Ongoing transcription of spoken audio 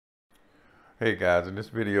Hey guys, in this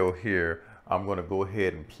video here, I'm going to go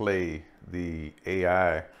ahead and play the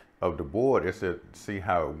AI of the board just to see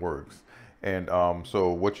how it works. And so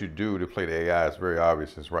what you do to play the AI is very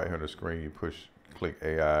obvious. It's right here on the screen. You click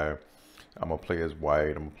AI. I'm going to play as white.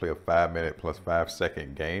 I'm going to play a 5-minute plus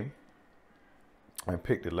 5-second game. And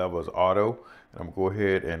pick the level as auto. And I'm going to go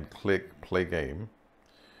ahead and click play game.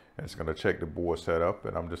 And it's going to check the board setup.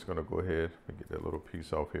 And I'm just going to go ahead and get that little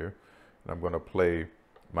piece off here. And I'm going to play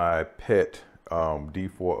my pet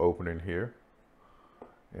D4 opening here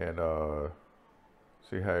and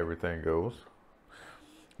see how everything goes.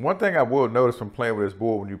 One thing I will notice from playing with this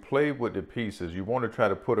board, when you play with the pieces, you want to try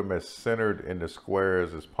to put them as centered in the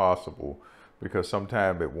squares as possible, because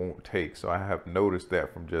sometimes it won't take. So I have noticed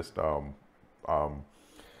that from just messing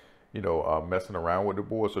around with the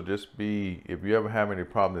board. So just if you ever have any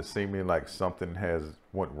problems seeming like something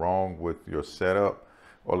went wrong with your setup,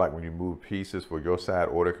 or like when you move pieces for your side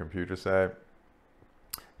or the computer side,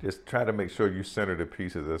 just try to make sure you center the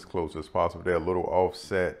pieces as close as possible. If they're a little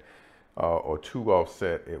offset or too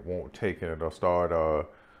offset, it won't take, and it'll start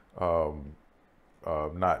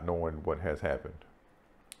not knowing what has happened.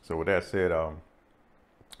 So with that said,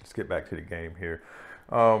 let's get back to the game here.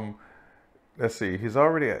 Let's see, he's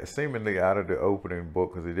already seemingly out of the opening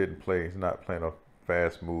book because he's not playing a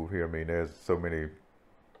fast move here. I mean, there's so many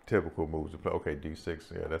typical moves to play. Okay,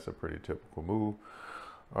 D6, yeah, that's a pretty typical move.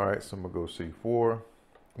 All right, so I'm gonna go C4.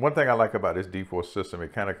 One thing I like about this D4 system,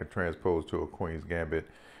 it kind of can transpose to a Queen's Gambit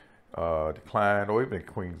decline, or even a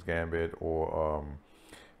Queen's Gambit, or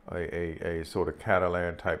a sort of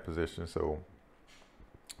Catalan type position. So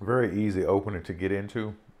very easy opening to get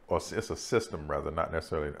into, or it's a system rather, not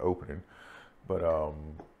necessarily an opening. But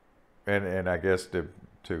and I guess to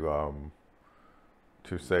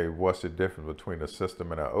say what's the difference between a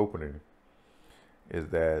system and an opening is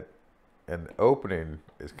that an opening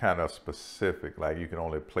is kind of specific, like you can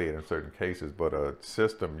only play it in certain cases, but a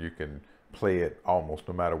system, you can play it almost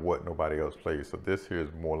no matter what nobody else plays. So this here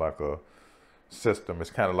is more like a system.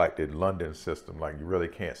 It's kind of like the London system. Like you really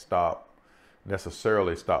can't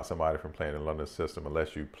necessarily stop somebody from playing the London system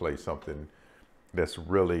unless you play something that's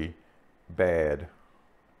really bad.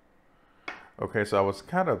 Okay, so I was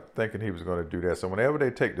kind of thinking he was going to do that. So whenever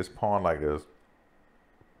they take this pawn like this,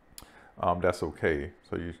 that's okay.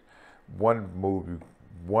 So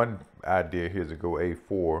one idea here is to go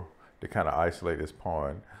A4 to kind of isolate this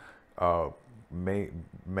pawn.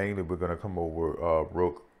 Mainly we're going to come over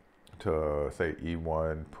rook to say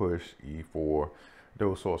E1, push E4.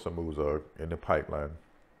 Those sorts of moves are in the pipeline.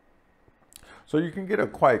 So you can get a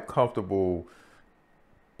quite comfortable,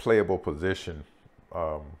 playable position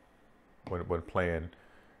when playing.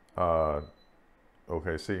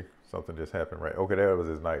 Okay, see, something just happened, right? Okay, that was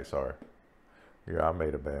his knight, sorry. Yeah, I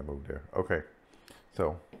made a bad move there. Okay,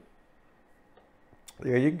 so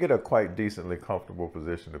yeah, you can get a quite decently comfortable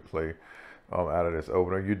position to play out of this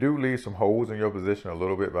opener. You do leave some holes in your position a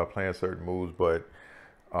little bit by playing certain moves, but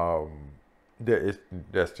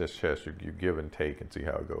that's just chess. You give and take and see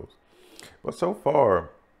how it goes. But so far,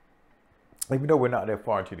 even though we're not that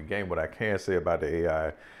far into the game, what I can say about the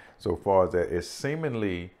AI so far is that it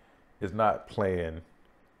seemingly is not playing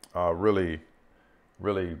really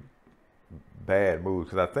bad moves.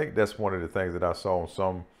 Because I think that's one of the things that I saw in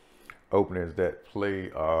some openings that play,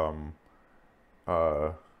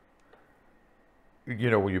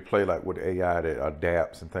 when you play like with AI that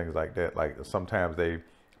adapts and things like that, like sometimes they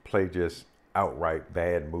play just outright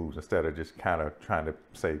bad moves instead of just kind of trying to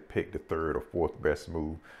say pick the third or fourth best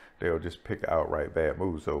move. They'll just pick outright bad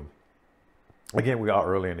moves. So again, we are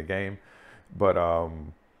early in the game, but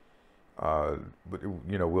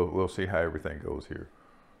we'll see how everything goes here.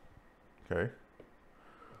 Okay.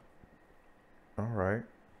 All right.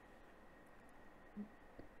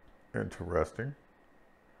 Interesting.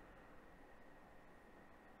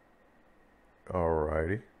 All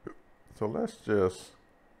righty. So let's just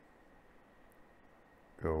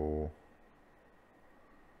go.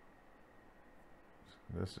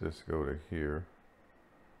 Let's just go to here.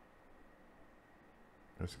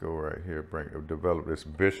 Let's go right here, develop this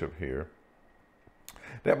bishop here.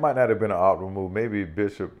 That might not have been an optimal move. Maybe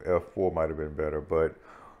bishop F4 might have been better, but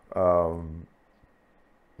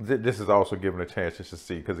this is also given a chance just to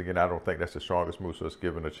see, because again, I don't think that's the strongest move, so it's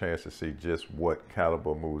given a chance to see just what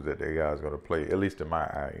caliber moves that the AI is going to play, at least in my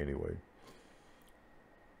eye anyway.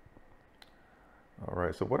 All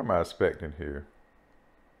right, so what am I expecting here?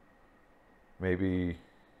 Maybe,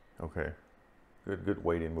 okay, good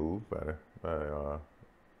waiting move by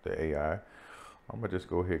the AI. I'm gonna just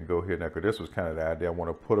go ahead now, because this was kind of the idea. I want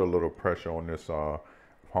to put a little pressure on this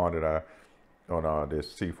pawn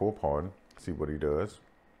this C4 pawn, see what he does.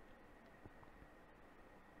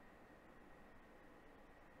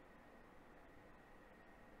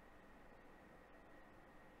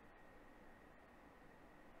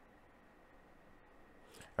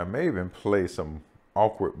 I may even play some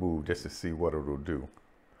awkward move just to see what it'll do.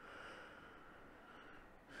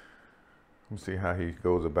 Let's see how he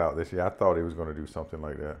goes about this. Yeah, I thought he was going to do something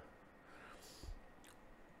like that.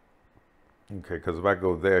 Okay, because if I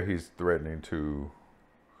go there, he's threatening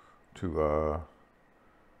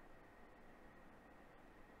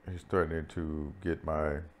he's threatening to get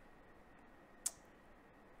my, if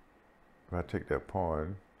I take that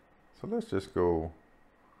pawn. So let's just go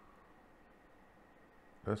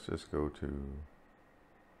to,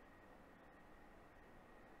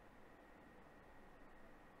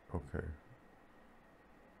 okay.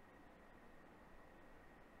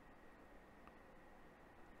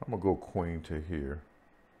 I'm gonna go queen to here.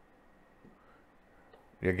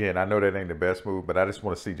 Again, I know that ain't the best move, but I just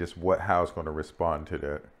want to see just how it's going to respond to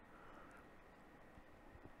that.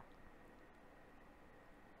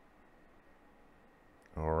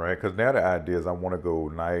 All right, because now the idea is I want to go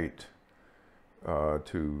knight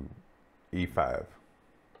to e5.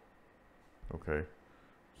 Okay,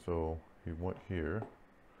 so he went here.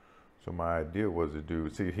 So my idea was to do,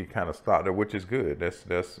 see, he kind of stopped there, which is good. That's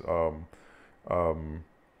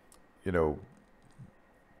you know,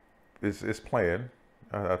 it's playing.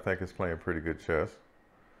 I think it's playing pretty good chess.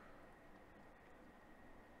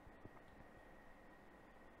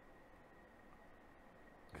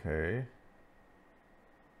 Okay.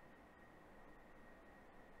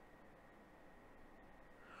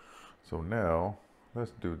 So now,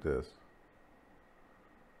 let's do this.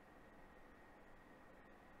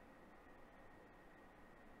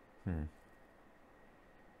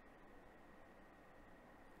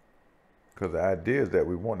 Because the idea is that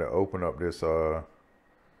we want to open up this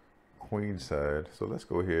queen side. So let's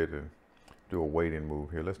go ahead and do a waiting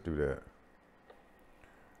move here. Let's do that.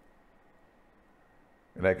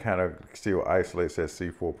 And that kind of still isolates that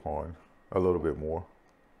c4 pawn a little bit more.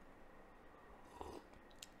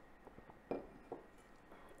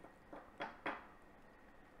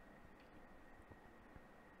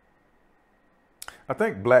 I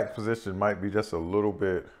think black's position might be just a little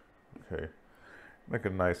bit, okay, make a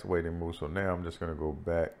nice waiting move. So now I'm just going to go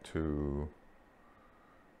back to,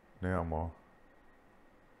 now I'm on,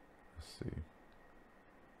 let's see.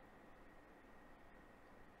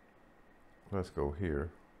 Let's go here.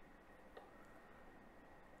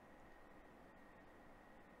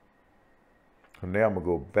 So now I'm going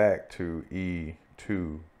to go back to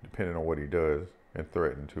E2, depending on what he does, and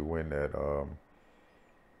threaten to win that.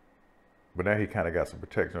 But now he kind of got some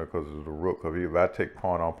protection because of the rook. If I take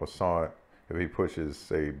pawn en passant, if he pushes,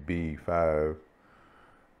 say, B5.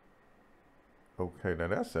 Okay, now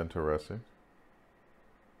that's interesting.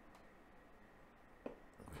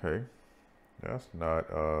 Okay, that's not,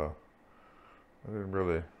 I didn't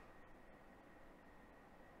really,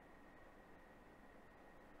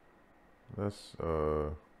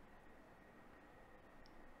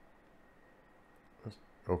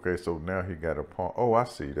 okay, so now he got a pawn. Oh, I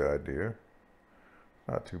see the idea.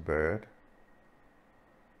 Not too bad.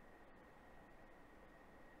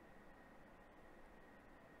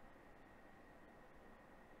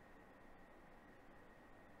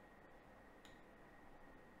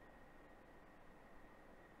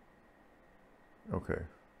 Okay,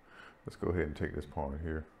 let's go ahead and take this pawn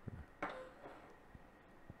here.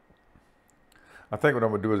 I think what I'm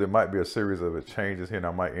gonna do is it might be a series of changes here, and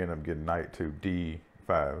I might end up getting knight to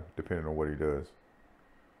D5, depending on what he does.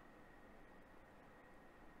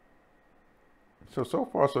 So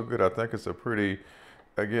far so good. I think it's a pretty,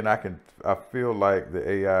 again, I feel like the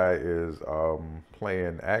AI is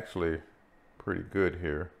playing actually pretty good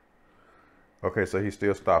here. Okay, so he's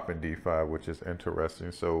still stopping D5, which is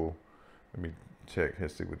interesting. So let me check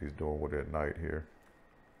and see what he's doing with that knight here.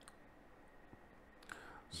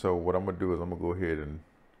 So what I'm gonna do is I'm gonna go ahead and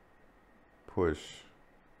push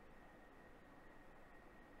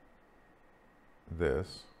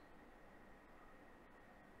this.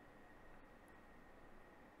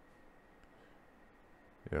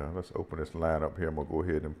 Yeah, let's open this line up here. I'm gonna go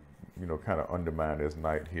ahead and, you know, kind of undermine this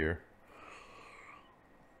knight here.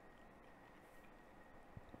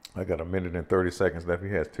 I got a minute and 30 seconds left. He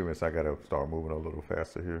has 2 minutes. I gotta start moving a little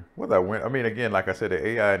faster here. Whether I win, I mean, again, like I said, the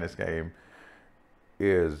AI in this game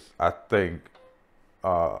is, I think,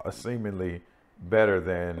 seemingly better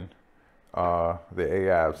than the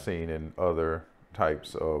AI I've seen in other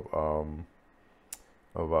types of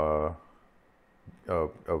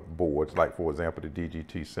boards, like for example the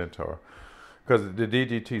DGT Centaur. Because the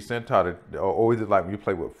DGT Centaur, always like when you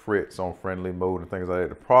play with Fritz on friendly mode and things like that,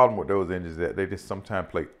 the problem with those engines is that they just sometimes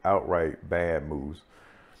play outright bad moves.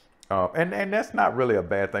 And that's not really a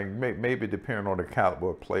bad thing. Maybe depending on the caliber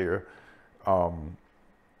of player.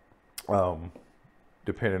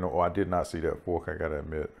 depending on, oh, I did not see that fork, I gotta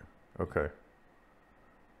admit. Okay.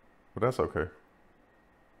 But that's okay.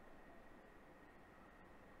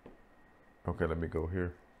 Okay, let me go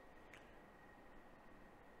here.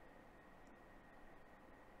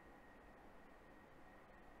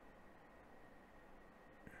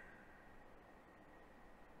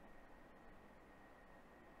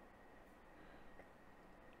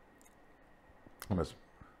 How much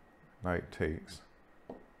knight takes?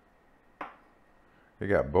 They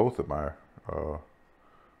got both of my, well,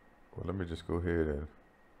 let me just go ahead and,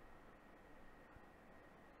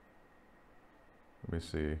 let me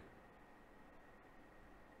see.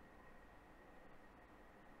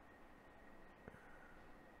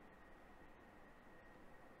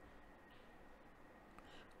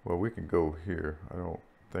 Well, we can go here. I don't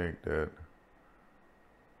think that,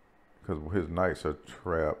 because his knights are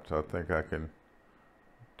trapped, I think I can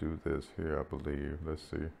do this here, I believe. Let's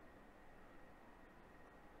see.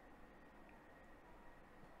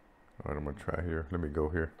 All right, I'm gonna try here. Let me go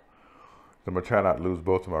here. I'm gonna try not to lose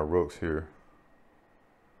both of my rooks here.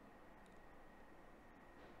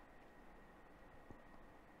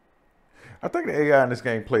 I think the AI in this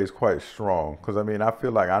game plays quite strong, because I mean, I feel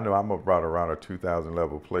like I know I'm about around a 2000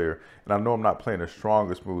 level player, and I know I'm not playing the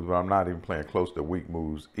strongest moves, but I'm not even playing close to weak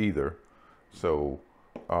moves either. So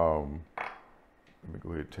let me go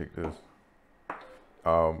ahead and take this.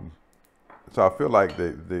 So I feel like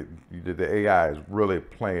the AI is really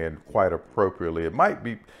playing quite appropriately. It might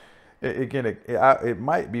be, again, it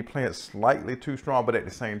might be playing slightly too strong, but at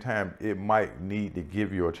the same time, it might need to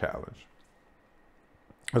give you a challenge.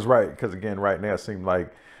 That's right, because again, right now it seems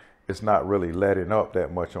like it's not really letting up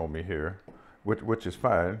that much on me here, which is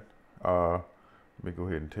fine. Let me go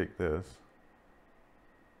ahead and take this.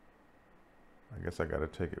 I guess I got to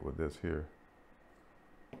take it with this here.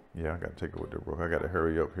 Yeah, I got to take it with the rook. I got to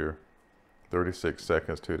hurry up here. 36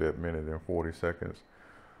 seconds to that minute and 40 seconds.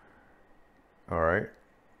 All right.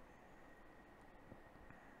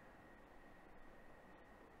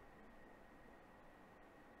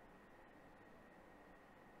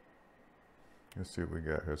 Let's see what we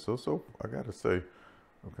got here. So I got to say,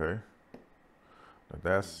 okay, now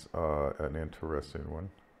that's an interesting one.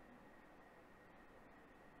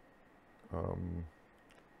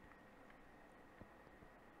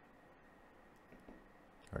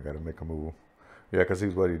 I got to make a move. Yeah, because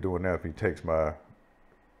he's what he's doing now. If he takes my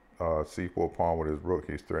c4 pawn with his rook,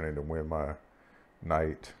 he's threatening to win my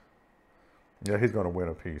knight. Yeah, he's going to win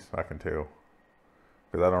a piece, I can tell.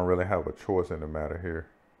 Because I don't really have a choice in the matter here.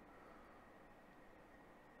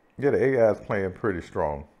 Yeah, the AI is playing pretty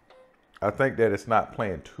strong. I think that it's not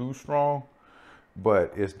playing too strong,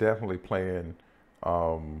 but it's definitely playing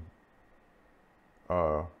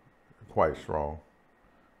quite strong,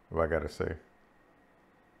 if I got to say.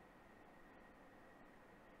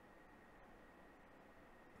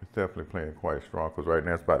 It's definitely playing quite strong, because right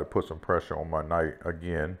now it's about to put some pressure on my knight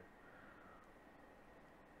again.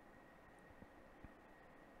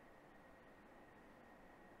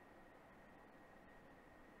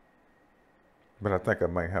 But I think I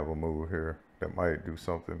might have a move here that might do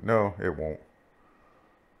something. No, it won't.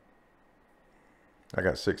 I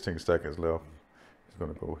got 16 seconds left. He's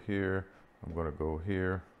going to go here. I'm going to go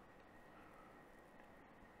here.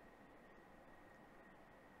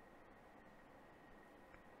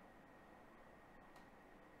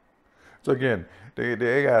 So again, the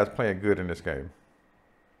AI is playing good in this game.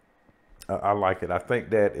 I like it. I think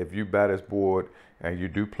that if you buy this board and you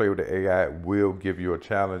do play with the AI, it will give you a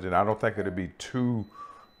challenge. And I don't think it'll be too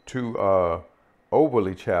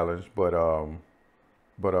overly challenged, but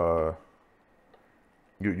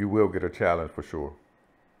you will get a challenge for sure.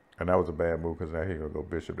 And that was a bad move, because now he's gonna go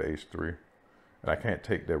bishop to h3, and I can't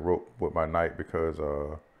take that rook with my knight because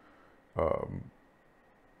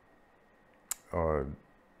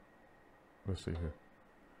let's see here.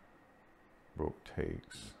 Rook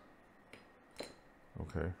takes.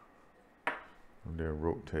 Okay. And then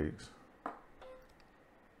rook takes. I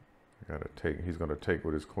gotta take. He's gonna take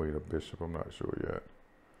with his queen or bishop. I'm not sure yet.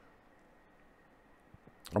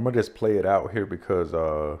 I'm gonna just play it out here because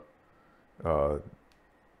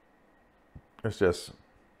it's just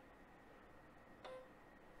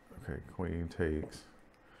okay. Queen takes.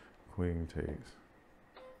 Queen takes.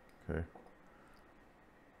 Okay.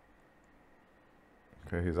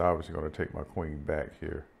 Okay. He's obviously gonna take my queen back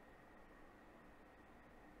here.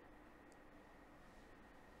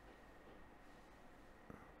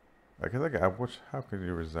 I guess how can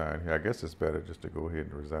you resign here? I guess it's better just to go ahead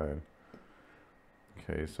and resign.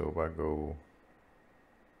 Okay, so if I go,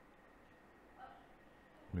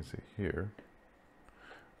 let me see here.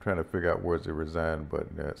 I'm trying to figure out where's the resign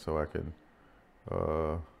button at so I can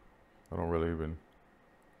I don't really even,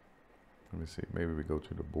 let me see, maybe we go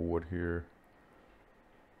to the board here.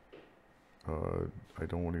 I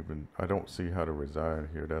don't see how to resign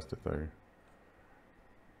here, that's the thing.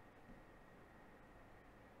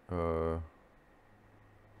 While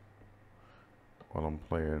I'm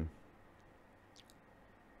playing,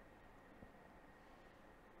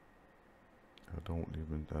 I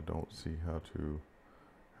don't see how to,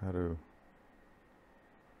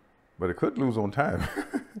 but it could lose on time.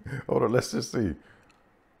 Hold on, let's just see.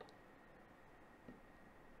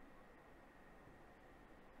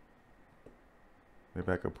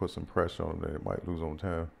 Maybe I could put some pressure on that. It might lose on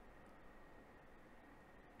time.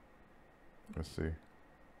 Let's see.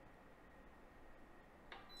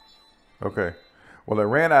 Okay. Well, it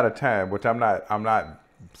ran out of time, which I'm not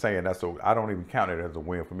saying that's I don't even count it as a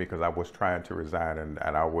win for me because I was trying to resign and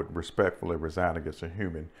I would respectfully resign against a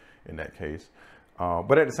human in that case.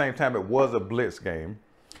 But at the same time, it was a blitz game.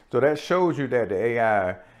 So that shows you that the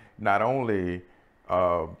AI not only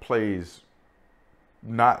plays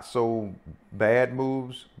not so bad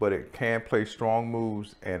moves, but it can play strong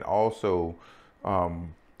moves, and also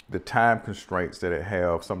the time constraints that it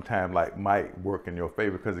have sometimes like might work in your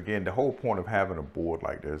favor. Because again, the whole point of having a board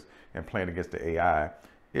like this and playing against the AI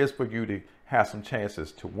is for you to have some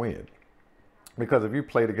chances to win. Because if you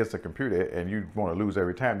played against a computer and you want to lose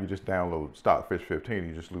every time, you just download Stockfish 15,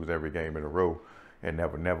 you just lose every game in a row and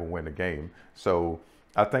never win the game. So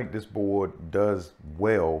I think this board does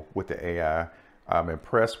well with the AI. I'm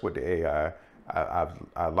impressed with the AI.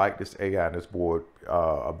 I like this AI on this board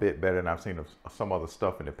a bit better than I've seen some other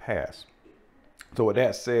stuff in the past. So with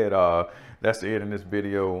that said, that's it in this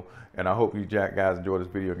video. And I hope you guys enjoyed this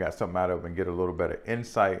video and got something out of it and get a little better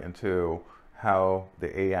insight into how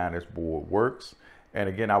the AI on this board works. And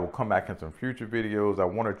again, I will come back in some future videos. I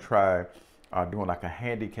want to try doing like a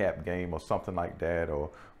handicap game or something like that, or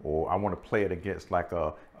I want to play it against like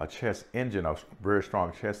a chess engine, a very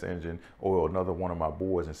strong chess engine, or another one of my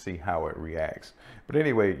boards and see how it reacts. But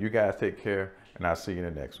anyway, you guys take care, and I'll see you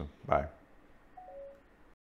in the next one. Bye.